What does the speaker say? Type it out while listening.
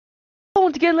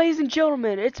once again, ladies and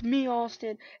gentlemen, it's me,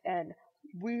 Austin, and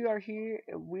we are here,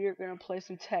 and we are gonna play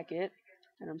some Tekkit.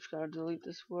 And I'm just gonna delete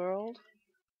this world.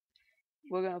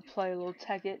 We're gonna play a little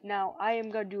Tekkit. Now, I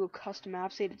am gonna do a custom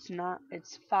map state.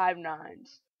 It's 5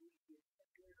 9s.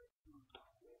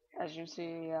 As you can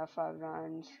see, yeah, 5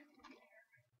 9s.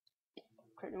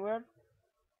 Create new world.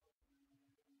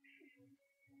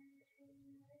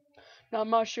 Now, I'm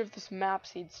not sure if this map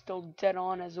seed's still dead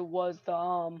on as it was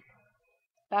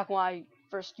back when I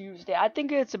first used it. I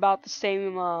think it's about the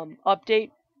same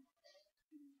update.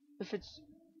 If it's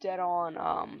dead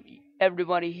on,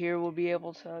 everybody here will be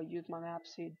able to use my map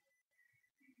seed.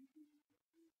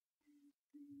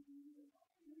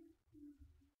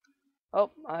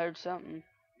 Oh, I heard something.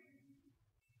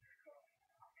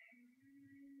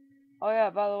 Oh yeah,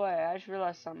 by the way, I just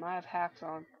realized something. I have hacks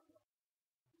on.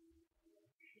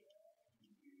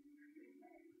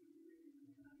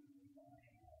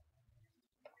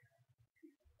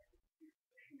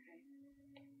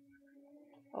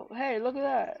 Oh, hey, look at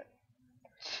that.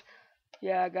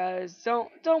 Yeah, guys,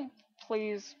 don't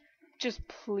please, just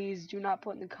please do not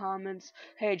put in the comments,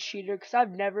 hey, cheater, because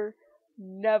I've never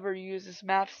used this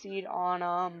map seed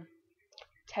on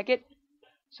Tekkit,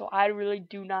 so I really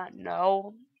do not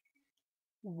know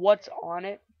what's on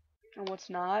it and what's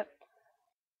not.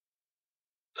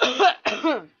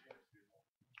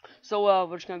 So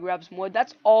we're just gonna grab some wood.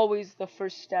 That's always the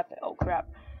first step. Oh crap!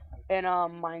 In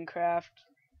Minecraft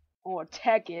or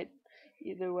Tekkit,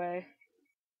 either way.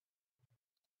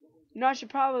 No, I should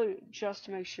probably just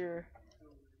to make sure.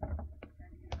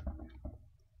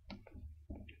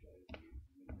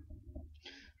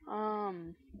 Oh,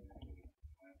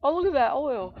 look at that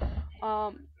oil.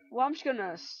 Well, I'm just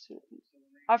gonna.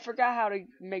 I forgot how to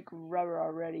make rubber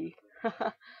already.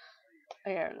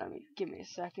 Here, give me a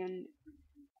second.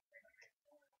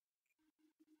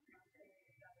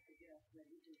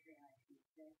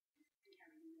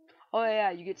 Oh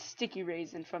yeah, you get sticky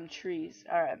resin from trees.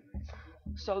 All right.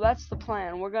 So that's the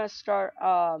plan. We're gonna start.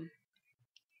 Well,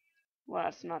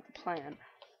 that's not the plan.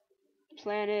 The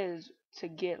plan is to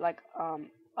get like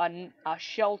a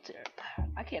shelter.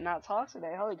 I cannot talk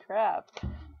today. Holy crap.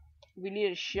 We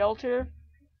need a shelter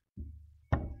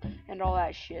and all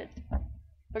that shit.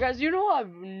 But guys, you know what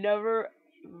I've never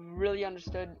really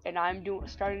understood, and I'm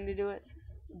starting to do it?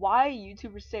 Why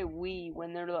YouTubers say we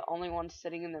when they're the only ones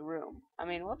sitting in the room? I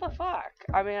mean, what the fuck?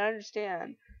 I mean, I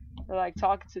understand they're like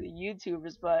talking to the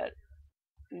YouTubers, but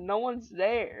no one's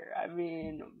there. I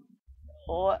mean,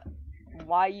 what?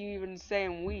 Why you even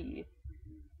saying we?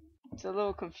 It's a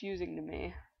little confusing to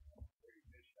me.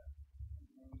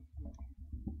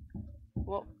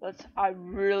 Well, I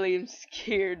really am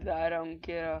scared that I don't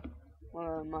get one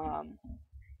of them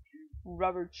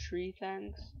rubber tree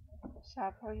things,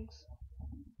 saplings.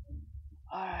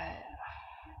 Alright.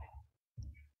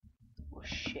 Well,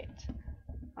 shit.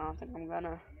 I don't think I'm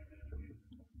gonna.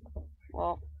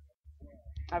 Well,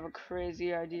 I have a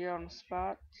crazy idea on the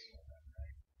spot.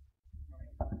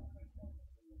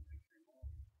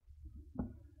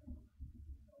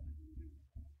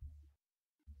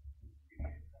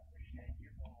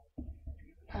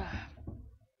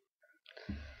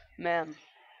 Man,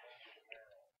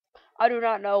 I do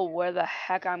not know where the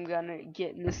heck I'm gonna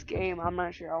get in this game. I'm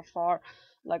not sure how far.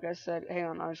 Like I said, hang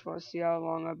on, I just want to see how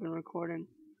long I've been recording.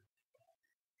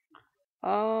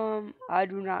 I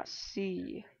do not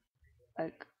see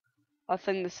like a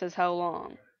thing that says how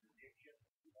long.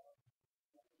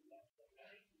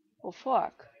 Well,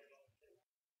 fuck.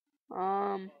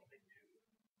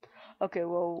 Okay,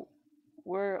 well,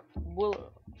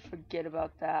 we'll forget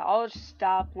about that. I'll just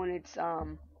stop when it's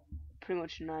pretty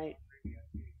much night.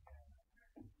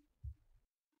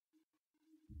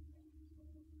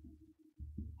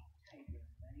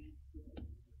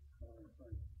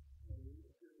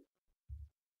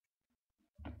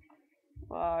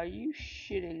 Are you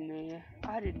shitting me?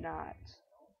 I did not.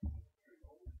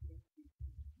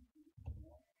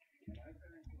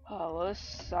 Oh, well, this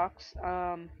sucks.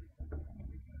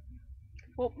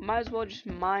 Well, might as well just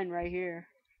mine right here.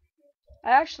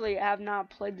 I actually have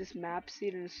not played this map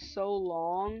seed in so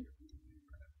long.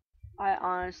 I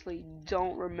honestly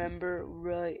don't remember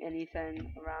really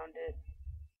anything around it.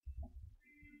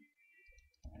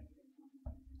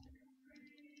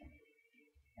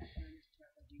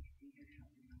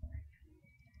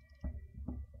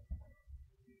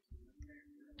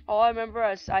 All I remember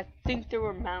is I think there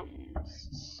were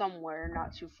mountains somewhere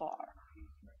not too far.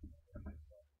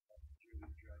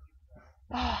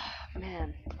 Ah,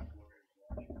 man.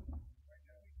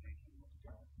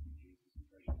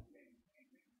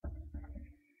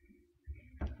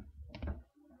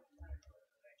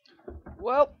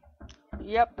 Well,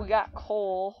 Yep, we got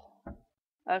coal.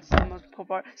 That's the most important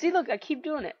part. See, look, I keep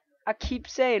doing it. I keep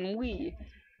saying we.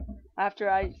 After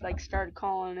I, like, started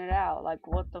calling it out. Like,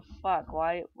 what the fuck?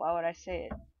 Why would I say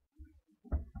it?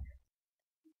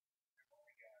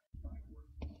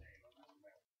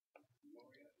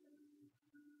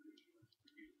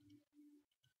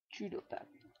 Judo back.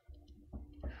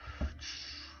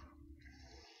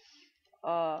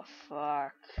 Oh,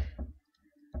 fuck.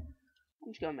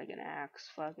 I'm just gonna make an axe.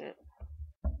 Fuck it.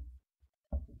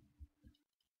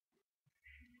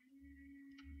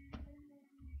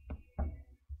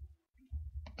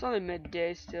 It's only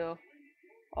midday still.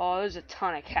 Oh, there's a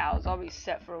ton of cows. I'll be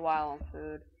set for a while on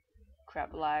food.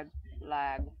 Crap, lag.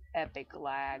 Epic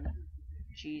lag.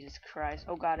 Jesus Christ.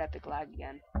 Oh god, epic lag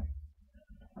again.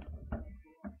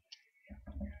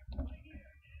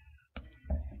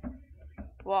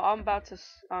 Well, I'm about to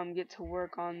get to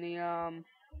work on the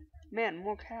man,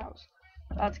 more cows.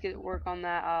 About to get to work on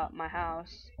that my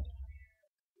house.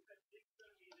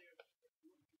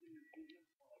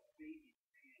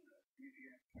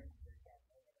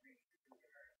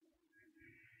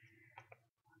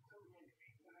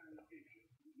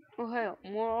 Oh hell,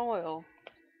 more oil.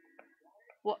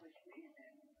 What?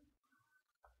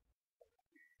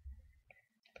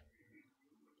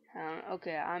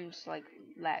 Okay, I'm just like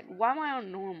lag. Why am I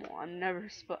on normal? I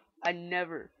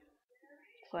never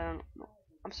play on.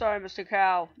 I'm sorry, Mr.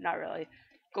 Cow. Not really.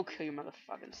 Go kill your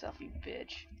motherfucking self, you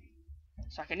bitch.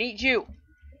 So I can eat you.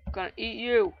 I'm gonna eat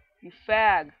you. You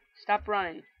fag. Stop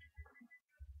running.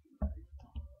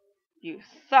 You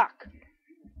suck.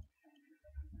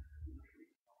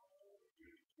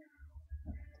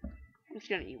 I'm just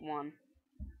gonna eat one.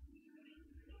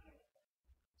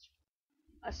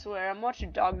 I swear, I'm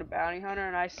watching Dog the Bounty Hunter,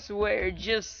 and I swear it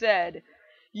just said,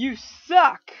 "You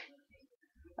suck!"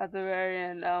 at the very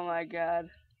end. Oh my god.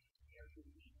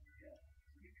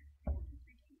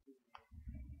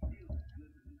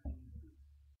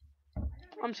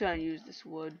 I'm just gonna use this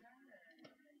wood.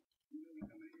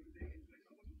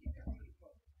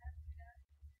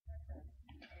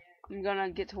 I'm gonna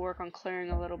get to work on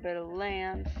clearing a little bit of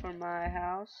land for my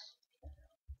house.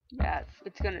 Yeah,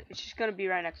 it's just gonna be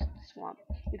right next to the swamp,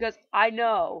 because I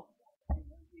know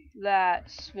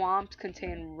that swamps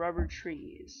contain rubber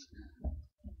trees,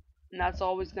 and that's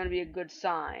always gonna be a good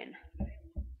sign.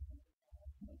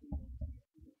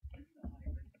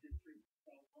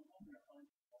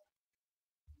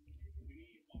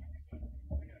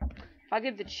 If I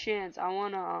get the chance, I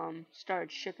wanna start a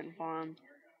chicken farm.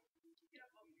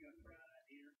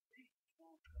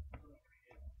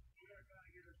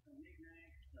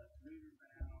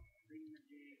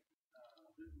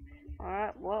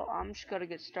 Alright, well, I'm just gonna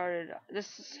get started.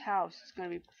 This house is gonna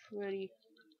be pretty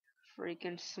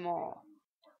freaking small.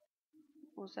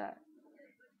 What was that?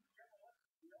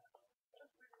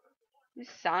 These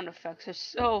sound effects are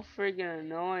so freaking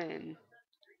annoying.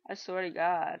 I swear to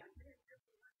God.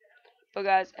 But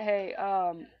guys, hey,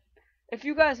 if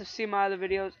you guys have seen my other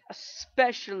videos,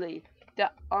 especially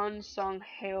the unsung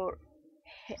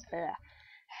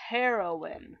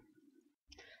heroine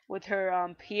with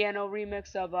her piano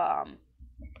remix of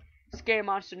Scary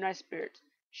Monster Night Spirits,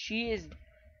 she is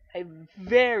a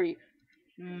very,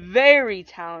 very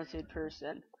talented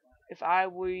person. If I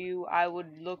were you, I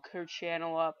would look her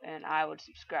channel up and I would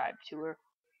subscribe to her.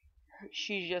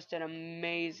 She's just an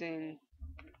amazing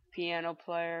piano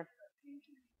player.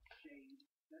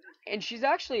 And she's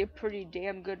actually a pretty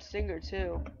damn good singer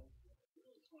too.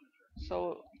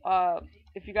 So,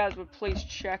 if you guys would please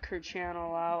check her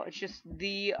channel out. It's just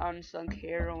The Unsung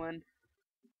Heroine.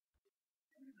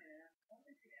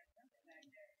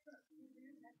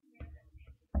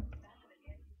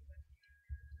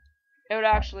 It would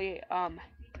actually,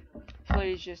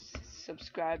 please just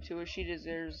subscribe to her. She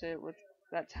deserves it with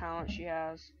that talent she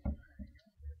has.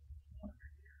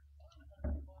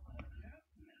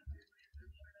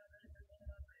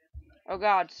 Oh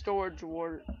god, Storage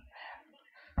Wars.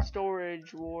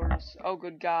 Oh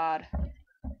good god.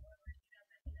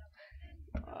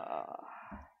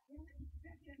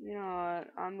 You know what?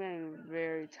 I'm getting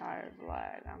very tired of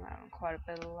lag. I'm having quite a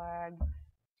bit of lag.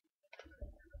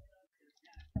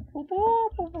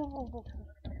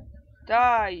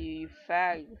 Die, you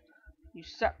fag. You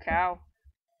suck, cow.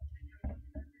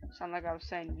 Sound like I was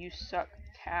saying you suck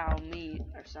cow meat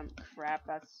or some crap.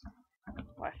 That's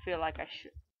what I feel like I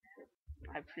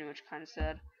pretty much kind of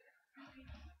said.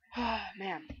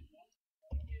 Man.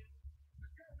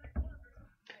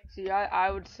 See, I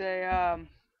would say,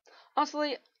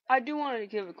 honestly, I do want to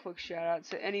give a quick shout out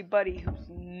to anybody who's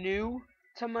new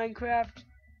to Minecraft.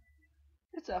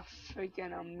 It's a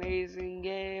freaking amazing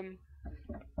game.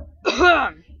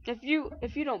 if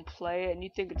you don't play it and you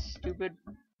think it's stupid,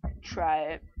 try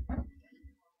it.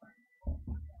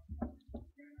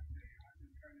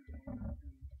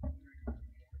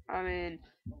 I mean,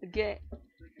 the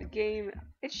game,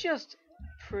 it's just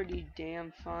pretty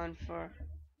damn fun for.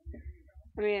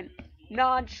 I mean,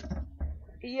 Notch,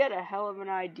 he had a hell of an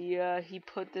idea. He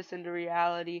put this into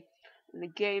reality. And the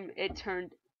game, it's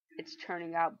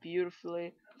turning out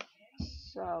beautifully.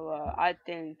 So I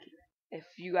think if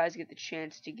you guys get the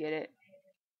chance to get it,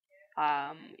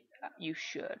 you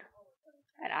should.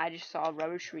 And I just saw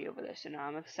Rubbish Re over this, and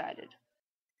I'm excited.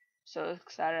 So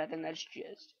excited, I think that's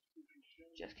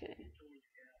just kidding.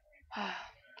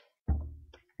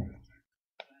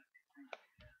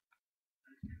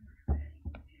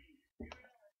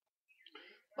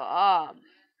 But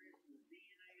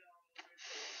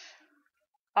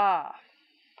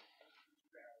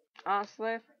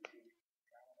honestly,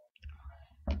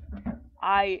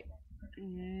 I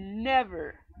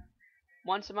never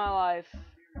once in my life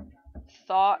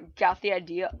got the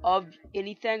idea of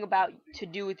anything about to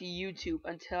do with YouTube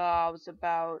until I was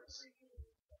about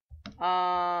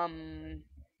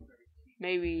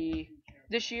maybe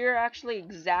this year, actually.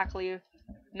 Exactly,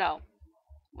 no,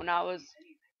 when I was,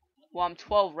 well, I'm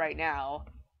 12 right now,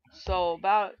 so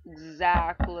about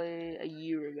exactly a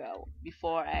year ago,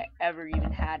 before I ever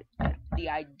even had the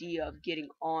idea of getting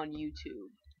on YouTube.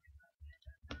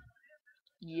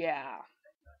 Yeah.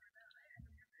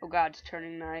 Oh god, it's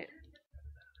turning night.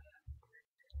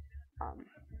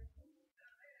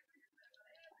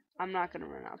 I'm not gonna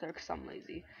run out there because I'm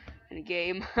lazy in a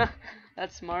game.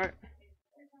 That's smart.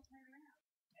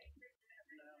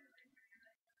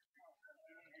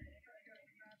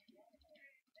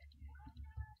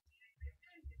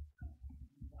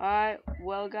 Alright,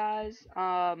 well guys,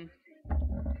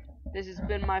 this has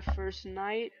been my first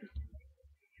night.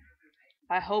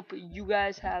 I hope you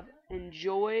guys have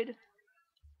enjoyed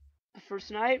the first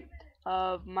night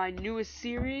of my newest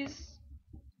series.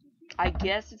 I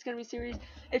guess it's gonna be series.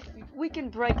 If we can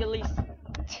break at least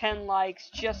 10 likes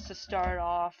just to start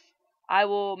off, I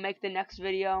will make the next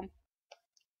video.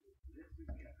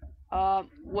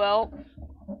 Well,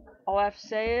 all I have to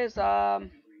say is,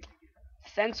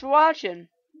 thanks for watching.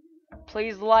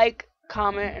 Please like,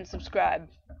 comment, and subscribe.